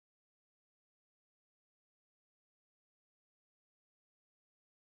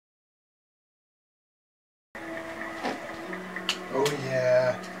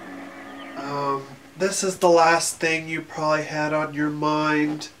this is the last thing you probably had on your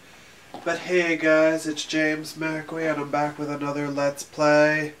mind. But hey guys, it's James McIlwee and I'm back with another Let's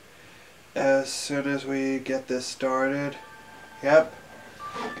Play as soon as we get this started. Yep.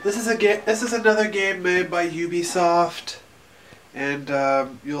 This is another game made by Ubisoft, and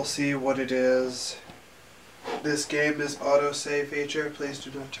you'll see what it is. This game is autosave feature. Please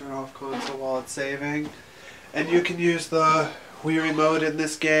do not turn off console while it's saving. And you can use the Wii Remote in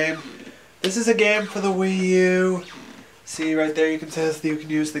this game. This is a game for the Wii U. See right there, you can say you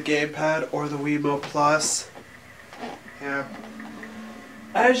can use the gamepad or the Wiimote Plus. Yeah.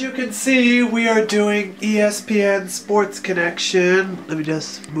 As you can see, we are doing ESPN Sports Connection. Let me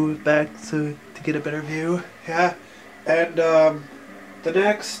just move it back to get a better view. Yeah. And the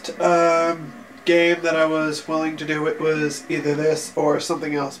next game that I was willing to do, it was either this or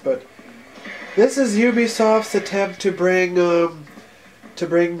something else, but this is Ubisoft's attempt to bring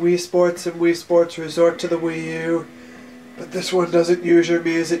Wii Sports and Wii Sports Resort to the Wii U. But this one doesn't use your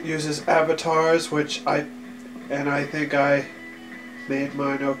Mii's, it uses avatars, which I think I made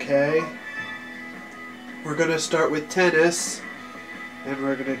mine okay. We're going to start with tennis, and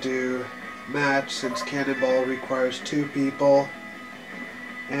we're going to do match since cannonball requires 2 people.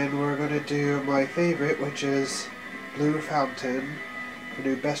 And we're going to do my favorite, which is blue fountain. We're going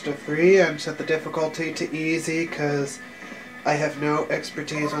to do best of 3 and set the difficulty to easy because I have no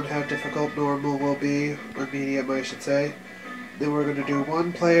expertise on how difficult normal will be, or medium I should say. Then we're going to do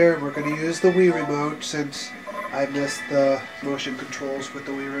 1 player, and we're going to use the Wii Remote since I missed the motion controls with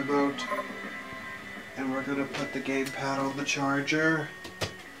the Wii Remote. And we're going to put the gamepad on the charger.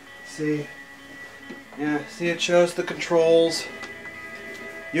 See? Yeah, see, it shows the controls.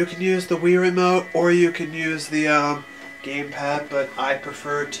 You can use the Wii Remote or you can use the gamepad, but I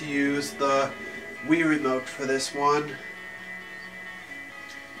prefer to use the Wii Remote for this one.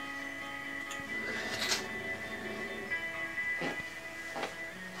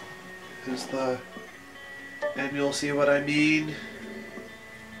 And you'll see what I mean.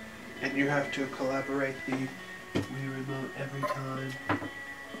 And you have to collaborate the Wii Remote every time.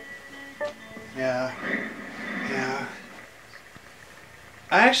 Yeah. Yeah.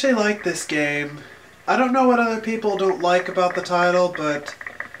 I actually like this game. I don't know what other people don't like about the title, but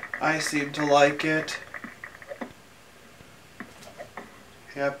I seem to like it.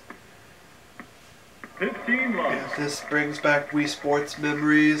 Yep. 15 love. If this brings back Wii Sports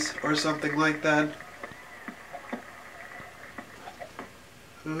memories or something like that.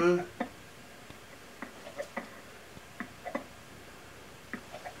 Yeah.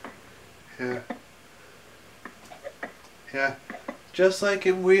 Yeah. Just like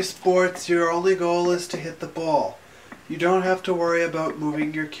in Wii Sports, your only goal is to hit the ball. You don't have to worry about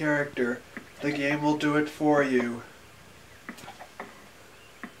moving your character. The game will do it for you.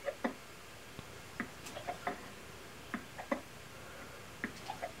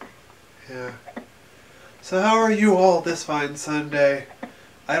 Yeah. So how are you all this fine Sunday?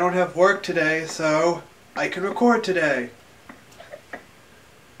 I don't have work today, so I can record today.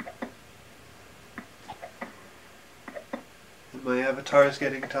 And my avatar is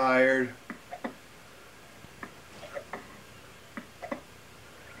getting tired.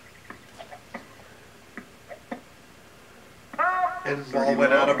 And the ball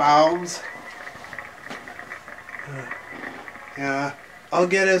went out of bounds. Yeah. I'll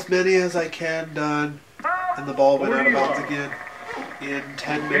get as many as I can done. And the ball went out of bounds again in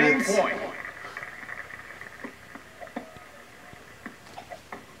 10 minutes.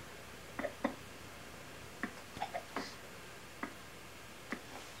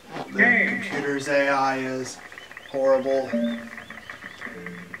 The computer's AI is horrible.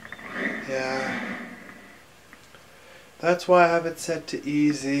 Yeah. That's why I have it set to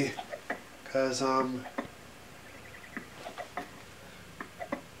easy. Because, and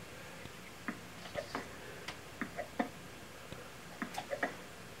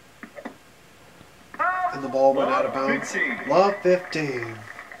the ball went out of bounds. Love 15.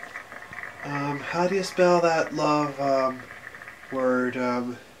 How do you spell that love, word,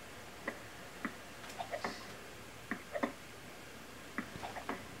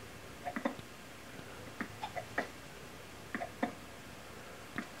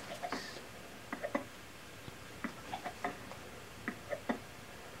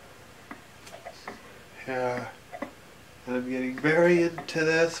 Yeah. And I'm getting very into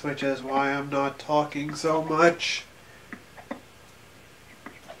this, which is why I'm not talking so much.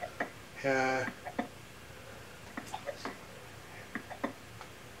 Yeah.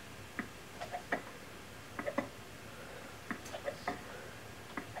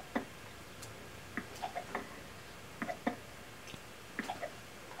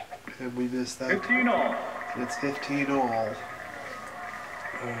 and we missed that. 15 all. And it's 15 all.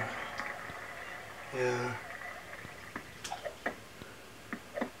 Yeah.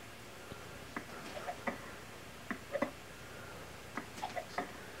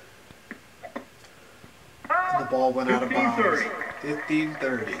 And the ball went out of bounds.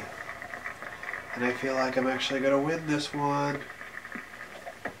 15-30. And I feel like I'm actually going to win this one.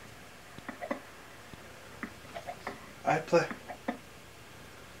 I play.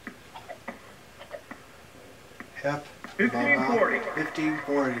 Yep. 15-40.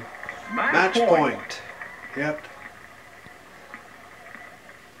 15-40. Match point. Yep.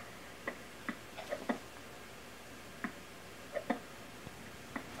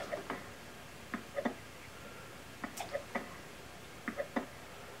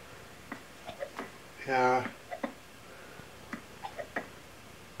 Yeah.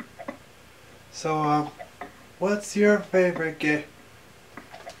 So, what's your favorite game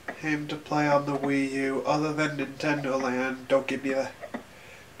to play on the Wii U other than Nintendo Land? Don't give me that.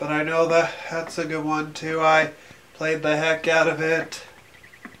 But I know that's a good one too. I played the heck out of it.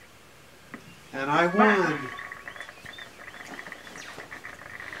 And I won.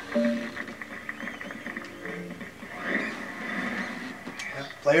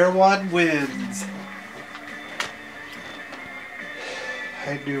 Player 1 wins.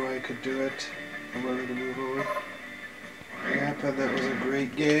 I knew I could do it. I'm ready to move on. Yep, and that was a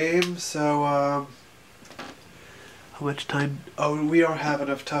great game. So, how much time? Oh, we don't have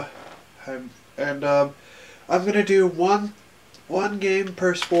enough time. And, I'm gonna do one game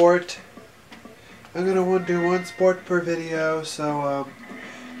per sport. I'm gonna do one sport per video. So,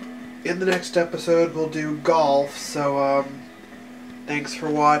 in the next episode, we'll do golf. So, thanks for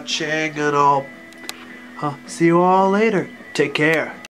watching, and I'll see you all later. Take care.